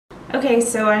Okay,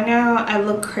 so I know I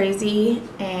look crazy,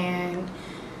 and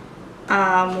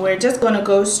we're just gonna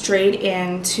go straight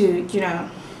into, you know,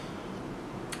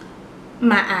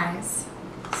 my eyes.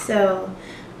 So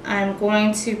I'm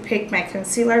going to pick my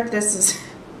concealer. This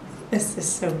is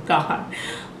so gone,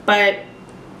 but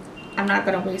I'm not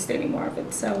gonna waste any more of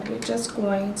it. So we're just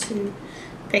going to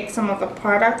pick some of the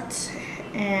product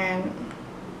and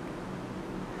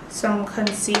some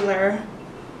concealer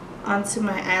onto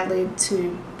my eyelid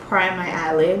to prime my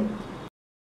eyelid.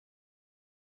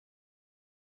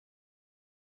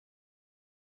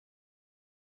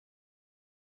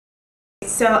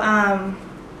 So I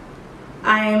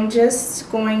am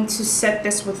just going to set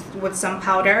this with some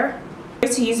powder. I'm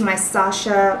going to use my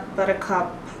Sacha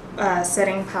Buttercup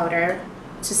setting powder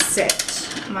to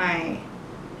set my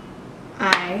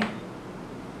eye.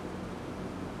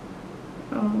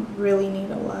 I don't really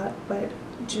need a lot, but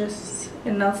just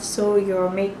enough so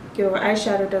your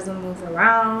eyeshadow doesn't move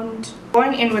around.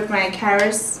 Going in with my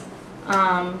Karis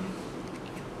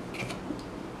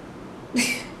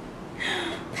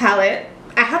palette.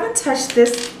 I haven't touched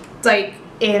this like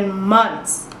in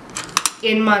months.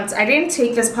 I didn't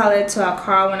take this palette to a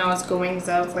car when I was going,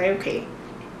 so I was like, okay,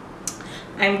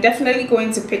 I'm definitely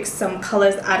going to pick some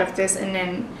colors out of this and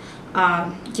then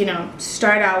you know,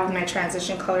 start out with my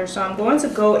transition color. So I'm going to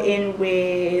go in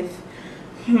with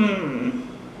hold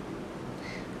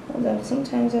on,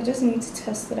 sometimes I just need to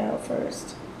test it out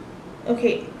first.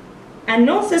 Okay, I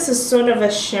know this is sort of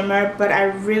a shimmer, but I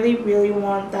really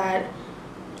want that.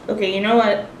 Okay, you know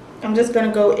what, I'm just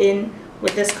gonna go in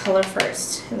with this color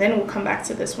first and then we'll come back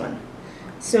to this one.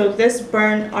 So this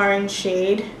burnt orange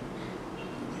shade,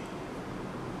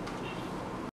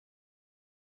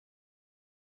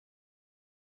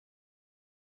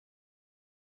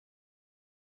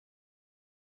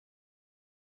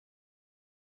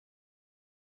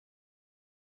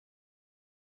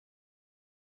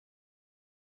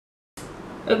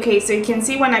 okay, so you can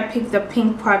see when I picked the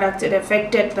pink product, it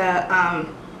affected the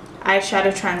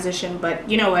eyeshadow transition, but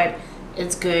you know what,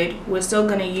 it's good. We're still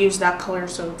gonna use that color,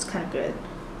 so it's kind of good.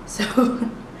 So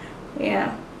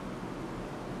yeah,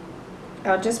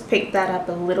 I'll just pick that up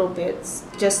a little bit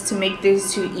just to make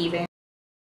these two even.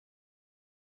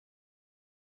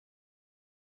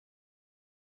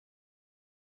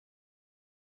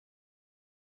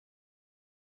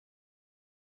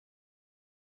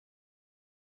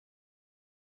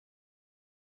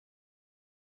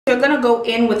 We're gonna go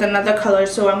in with another color,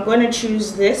 so I'm going to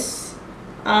choose this.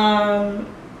 I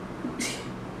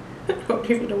don't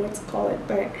even know what to call it,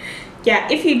 but yeah,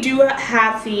 if you do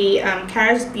have the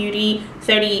Karis Beauty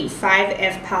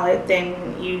 35F palette,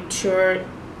 then you sure,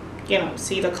 you know,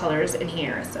 see the colors in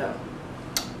here. So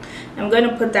I'm going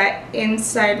to put that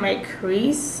inside my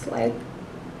crease, like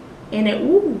in it.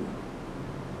 Ooh,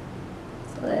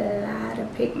 it's a lot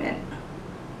of pigment.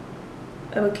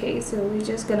 Okay, so we're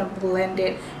just gonna blend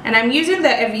it, and I'm using the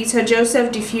Evita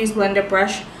Joseph Diffuse Blender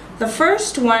brush. The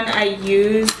first one I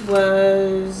used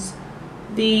was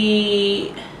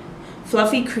the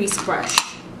Fluffy Crease brush.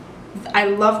 I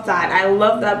love that. I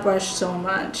love that brush so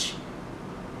much.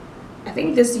 I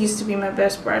think this used to be my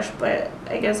best brush, but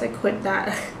I guess I quit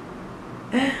that.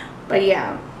 But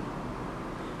yeah,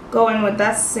 go in with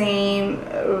that same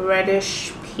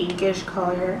reddish pinkish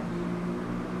color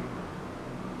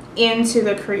into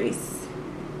the crease.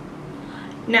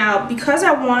 Now, because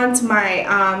I want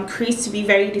my crease to be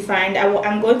very defined,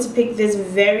 I'm going to pick this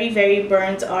very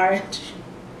burnt orange,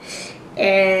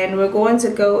 and we're going to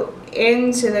go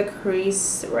into the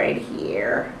crease right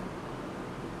here.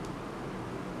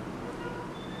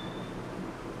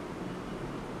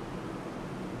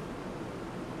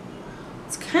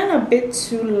 It's kind of a bit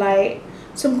too light,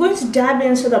 so I'm going to dab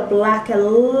into the black a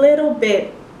little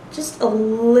bit, just a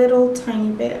little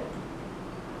tiny bit.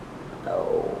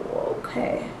 Oh,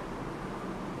 okay.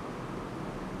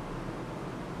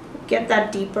 Get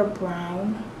that deeper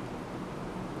brown,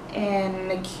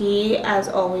 and the key, as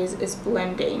always, is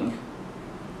blending.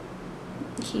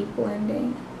 Keep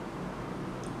blending.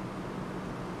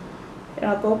 And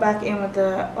I'll go back in with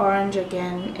the orange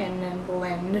again and then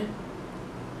blend.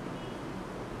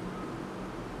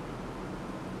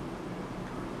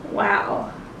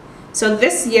 Wow. So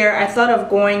this year I thought of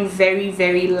going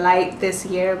very light this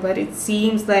year, but it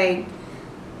seems like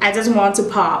I just want to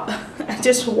pop. I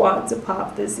just want to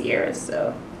pop this year.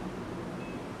 So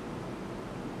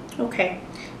okay,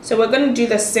 so we're going to do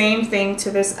the same thing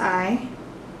to this eye.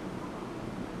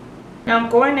 Now I'm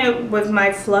going in with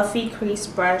my fluffy crease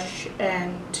brush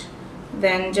and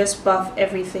then just buff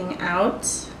everything out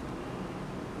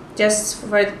just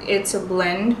for it to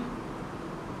blend.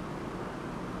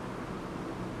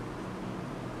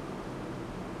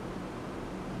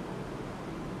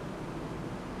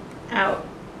 out.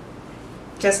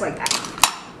 Just like that.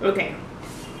 Okay.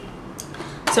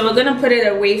 So we're gonna put it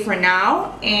away for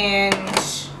now, and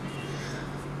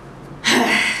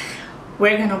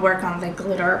we're gonna work on the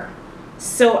glitter.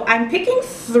 So I'm picking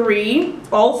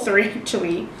all three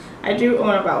actually. I do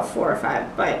own about 4 or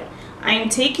 5, but I'm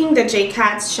taking the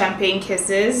jcats Champagne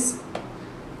Kisses,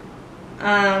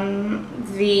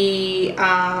 the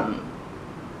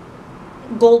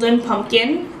Golden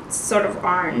Pumpkin, sort of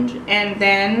orange, and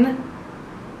then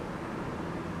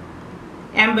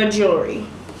Amber Jewelry.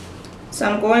 So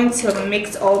I'm going to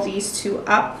mix all these two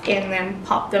up and then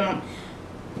pop them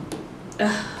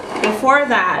on. Before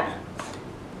that,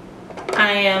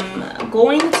 I am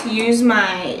going to use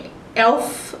my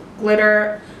e.l.f.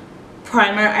 glitter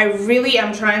primer. I really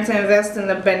am trying to invest in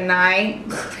the benign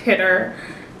glitter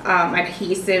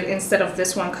adhesive instead of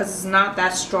this one because it's not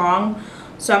that strong.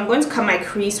 So I'm going to cut my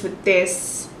crease with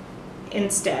this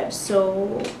instead.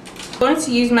 So I'm going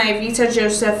to use my Evita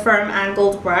Joseph Firm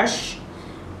Angled Brush,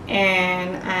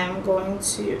 and I'm going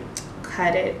to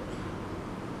cut it.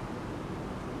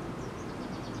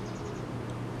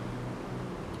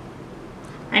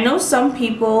 I know some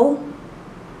people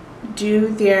do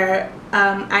their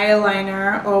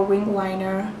eyeliner or wing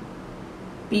liner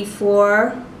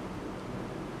before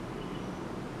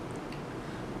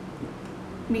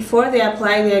they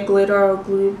apply their glitter or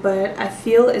glue, but I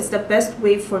feel it's the best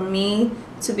way for me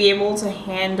to be able to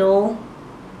handle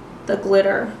the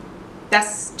glitter.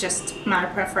 That's just my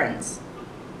preference.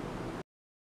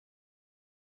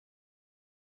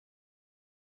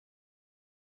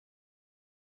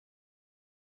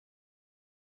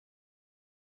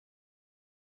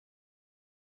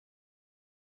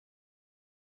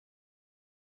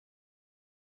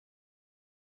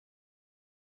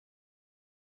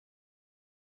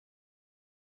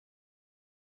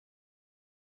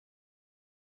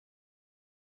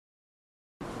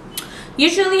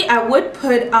 Usually I would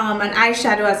put an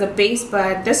eyeshadow as a base,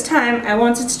 but this time I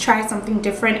wanted to try something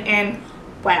different, and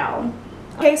wow.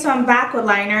 Okay, so I'm back with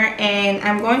liner, and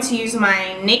I'm going to use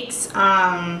my NYX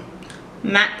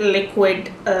matte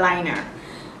liquid liner.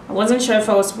 I wasn't sure if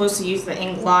I was supposed to use the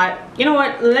inglot. You know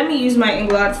what, let me use my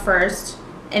inglot first,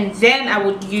 and then I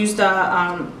would use the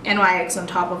NYX on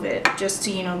top of it, just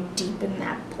to, you know, deepen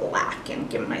that black and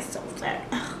give myself that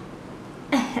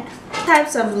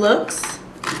types of looks.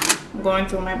 I'm going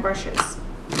through my brushes.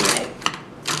 Like,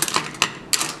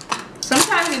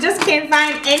 sometimes you just can't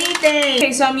find anything.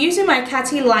 Okay, so I'm using my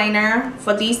Catty liner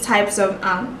for these types of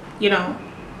you know,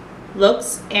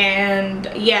 looks,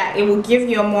 and yeah, it will give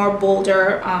you a more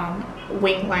bolder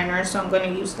wing liner, so I'm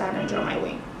going to use that and draw my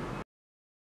wing.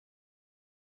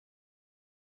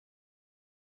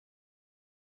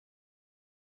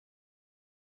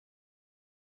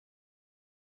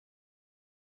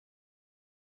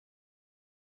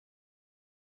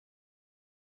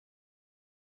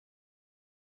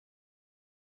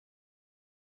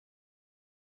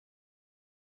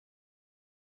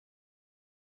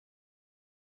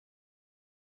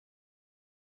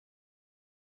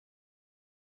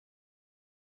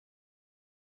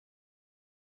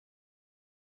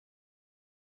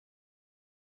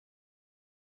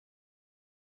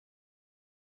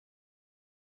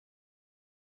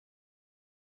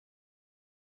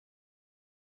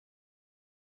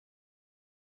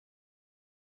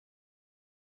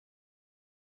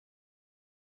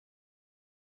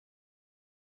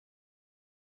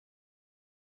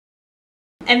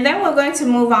 And then we're going to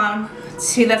move on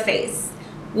to the face.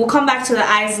 We'll come back to the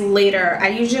eyes later. I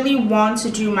usually want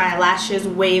to do my lashes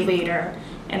way later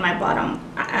and my bottom.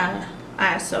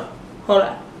 So hold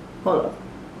up.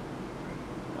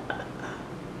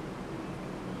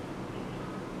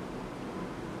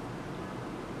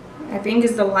 I think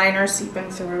it's the liner seeping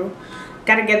through.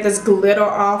 Gotta get this glitter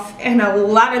off and a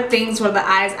lot of things for the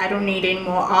eyes I don't need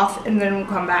anymore off, and then we'll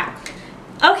come back.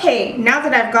 Okay, now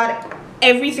that I've got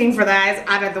everything for the eyes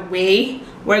out of the way,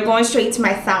 we're going straight to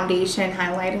my foundation,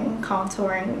 highlighting,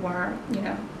 contouring, or, you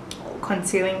know,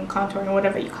 concealing, contouring,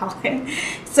 whatever you call it.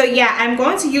 So yeah, I'm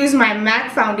going to use my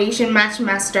MAC foundation,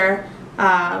 Matchmaster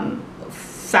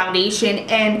foundation,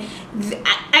 and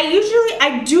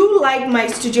I do like my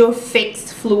Studio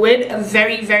Fix fluid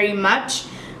very much,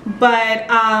 but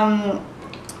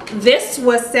this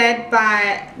was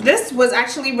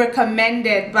actually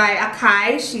recommended by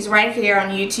Akai. She's right here on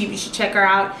YouTube, you should check her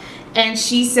out, and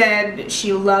she said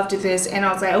she loved this, and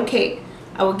I was like, okay,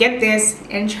 I will get this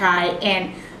and try.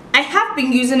 And I have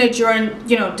been using it during,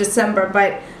 you know, December,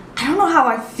 but I don't know how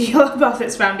I feel about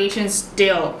this foundation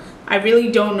still. I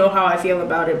really don't know how I feel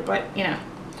about it, but you know,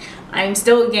 I'm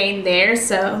still getting there,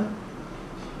 so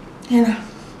you know.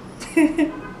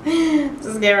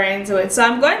 Just get right into it. So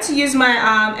I'm going to use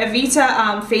my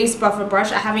Evita face buffer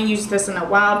brush. I haven't used this in a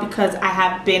while because I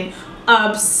have been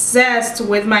obsessed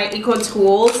with my Eco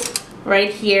Tools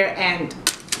right here, and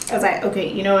I was like,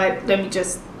 okay, you know what, let me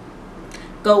just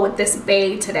go with this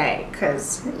bae today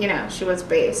because, you know, she was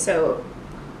bae. So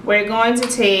we're going to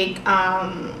take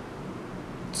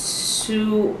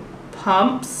 2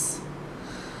 pumps.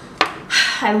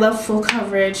 I love full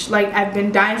coverage. Like, I've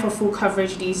been dying for full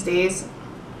coverage these days.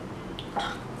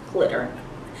 Glitter.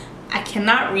 I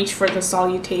cannot reach for the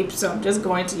Solutape, so I'm just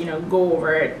going to, you know, go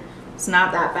over it. It's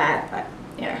not that bad, but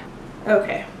yeah.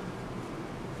 Okay.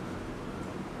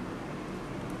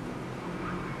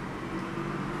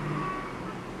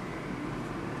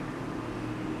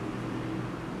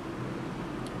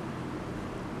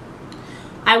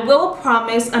 I will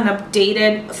promise an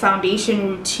updated foundation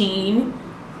routine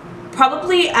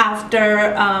probably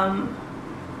after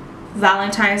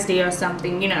Valentine's Day or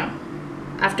something, you know,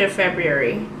 after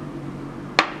February.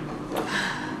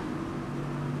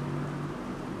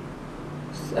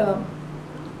 So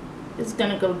it's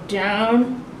gonna go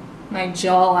down my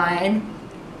jawline.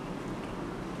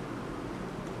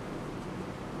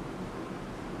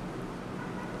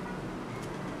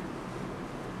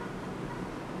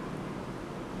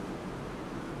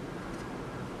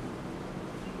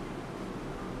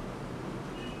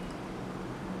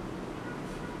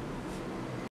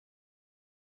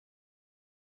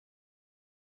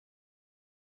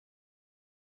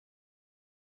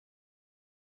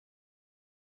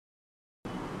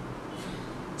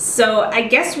 So I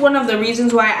guess one of the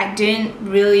reasons why I didn't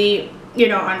really, you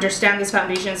know, understand this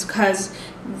foundation is because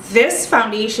this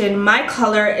foundation, my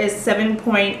color is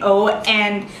 7.0,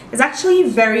 and it's actually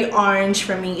very orange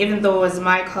for me. Even though it was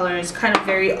my color, it's kind of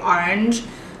very orange.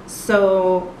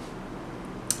 So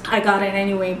I got it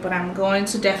anyway, but I'm going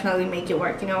to definitely make it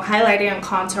work. You know, highlighting and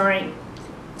contouring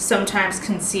sometimes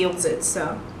conceals it,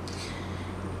 so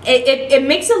it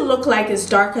makes it look like it's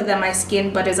darker than my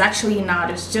skin, but it's actually not.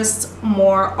 It's just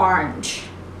more orange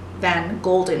than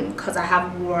golden because I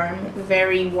have warm,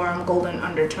 very warm golden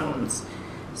undertones.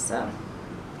 So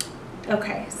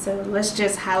okay, so let's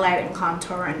just highlight and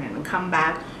contour and then come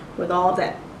back with all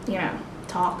that, you know,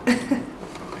 talk.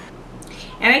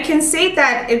 And I can say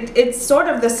that it's sort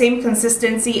of the same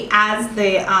consistency as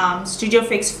the Studio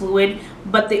Fix Fluid,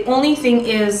 but the only thing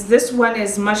is this one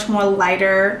is much more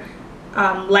lighter,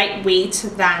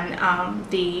 lightweight than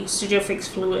the Studio Fix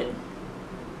Fluid.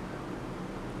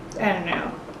 I don't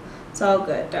know. It's all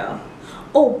good though.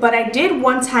 Oh, but I did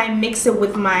one time mix it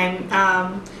with my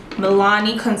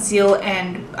Milani Conceal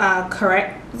and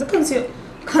Correct. Is it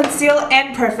Conceal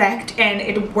and Perfect, and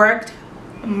it worked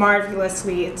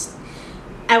marvelously.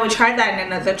 I would try that in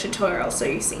another tutorial so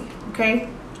you see. Okay.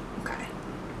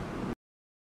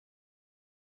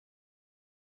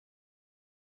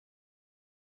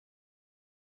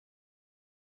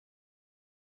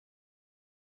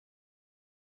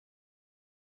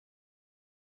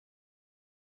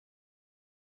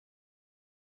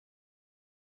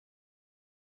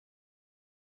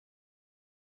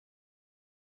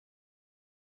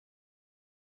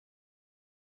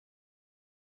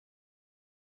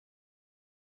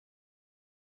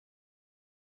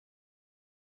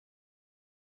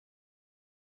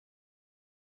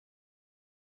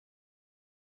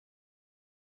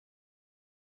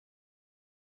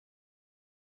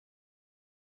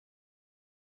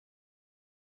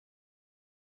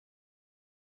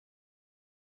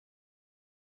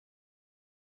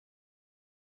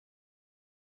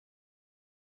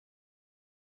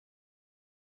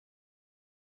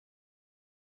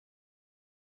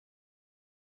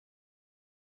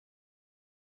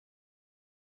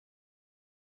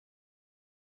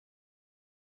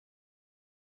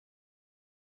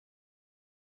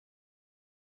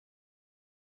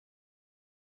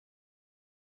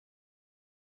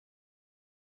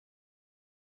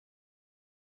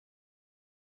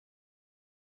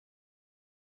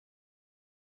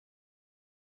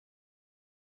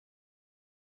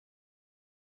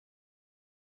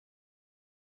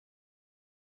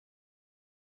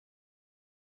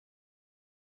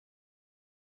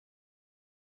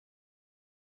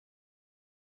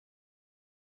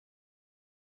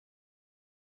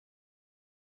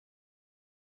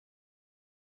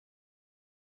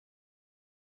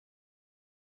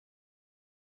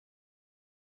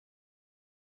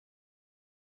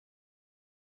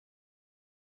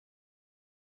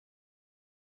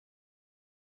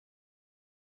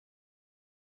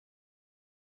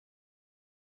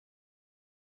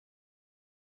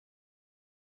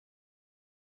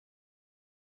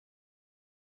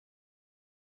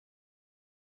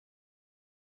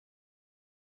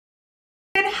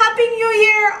 Happy New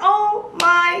Year! Oh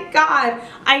my god.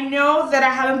 I know that I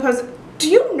haven't posted. Do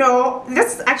you know,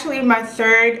 this is actually my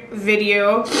third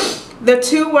video. The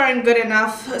two weren't good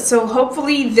enough, so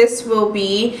hopefully this will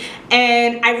be.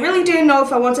 And I really didn't know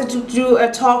if I wanted to do a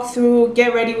talk through,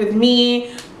 get ready with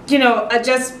me, you know,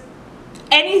 just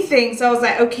anything. So I was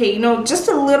like, okay, you know, just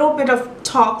a little bit of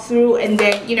talk through, and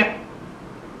then, you know,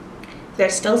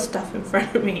 there's still stuff in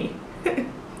front of me.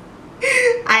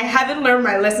 I haven't learned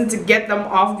my lesson to get them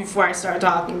off before I start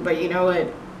talking, but you know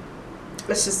what,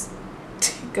 let's just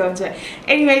go into it.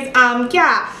 Anyways,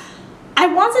 yeah, I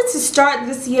wanted to start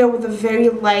this year with a very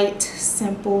light,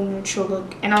 simple, neutral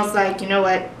look, and I was like, you know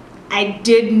what, I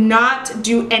did not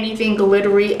do anything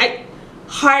glittery. I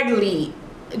hardly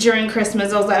during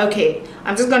Christmas. I was like, okay,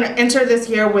 I'm just gonna enter this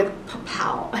year with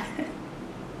pow.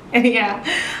 And yeah,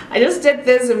 I just did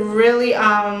this really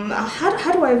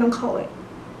how do I even call it?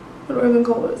 What do I even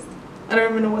call this? I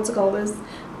don't even know what to call this,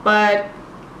 but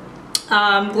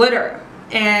glitter.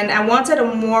 And I wanted a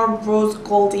more rose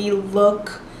goldy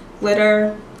look.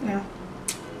 Glitter, you know,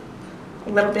 a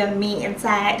little bit of me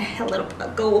inside, a little bit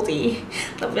of goldy,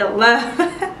 a little bit of love.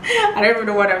 I don't even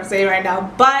know what I'm saying right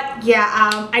now, but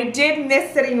yeah, I did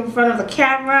miss sitting in front of the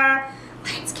camera.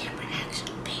 Lights, camera, action,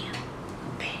 bam,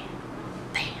 bam,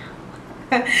 bam.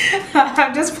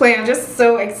 I'm just playing. I'm just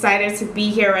so excited to be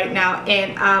here right now,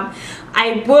 and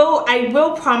I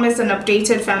will promise an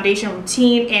updated foundation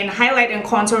routine and highlight and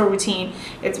contour routine.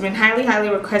 It's been highly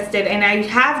requested, and I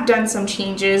have done some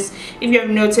changes. If you have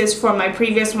noticed from my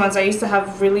previous ones, I used to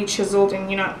have really chiseled, and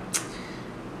you know,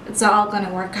 it's all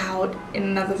gonna work out in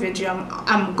another video.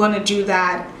 I'm gonna do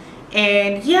that.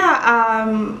 And yeah,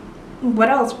 what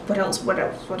else?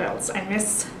 I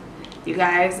miss you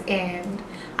guys, and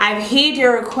I've heard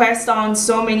your requests on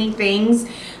so many things,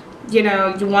 you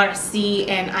know, you want to see,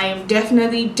 and I am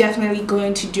definitely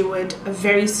going to do it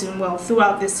very soon, well,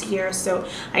 throughout this year. So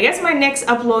I guess my next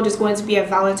upload is going to be a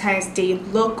Valentine's Day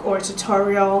look or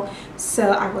tutorial,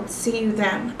 so I will see you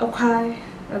then.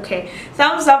 Okay,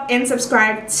 thumbs up and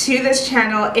subscribe to this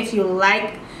channel if you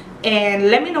like, and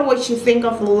let me know what you think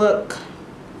of the look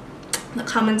in the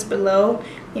comments below.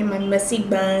 In my messy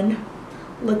bun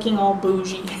looking all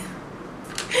bougie.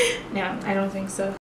 No, I don't think so.